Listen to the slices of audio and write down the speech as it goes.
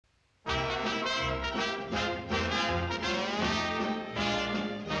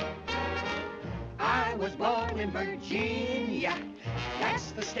in Virginia.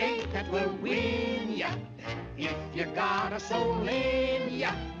 That's the state that will win ya. If you got a soul in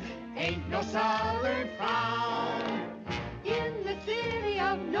ya, ain't no southern frown. In the city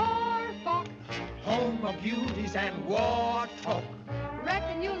of Norfolk, home of beauties and war talk.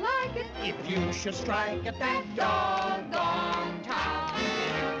 Reckon you like it if you should strike at that doggone town.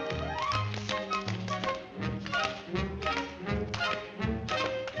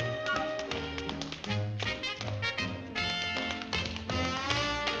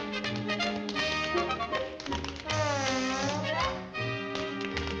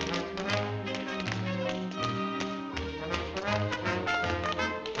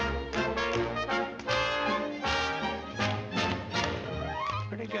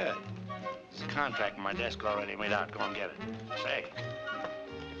 Contract in my desk already made out. Go and get it. Say,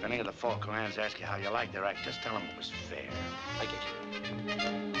 if any of the Falk clans ask you how you like their act, just tell them it was fair. I get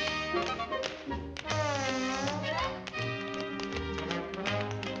you.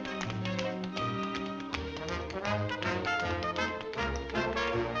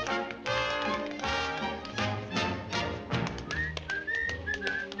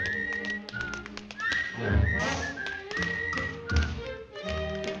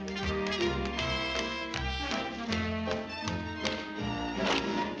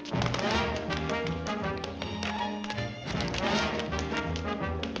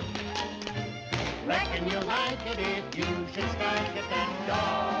 Reckon you like it if you should strike at that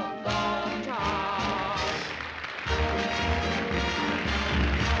doggone town.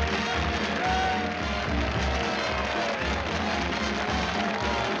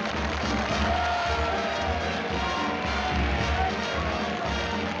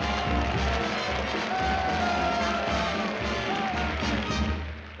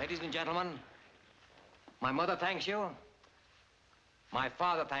 Ladies and gentlemen, my mother thanks you. My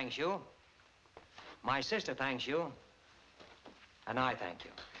father thanks you. My sister thanks you, and I thank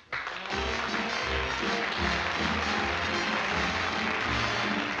you.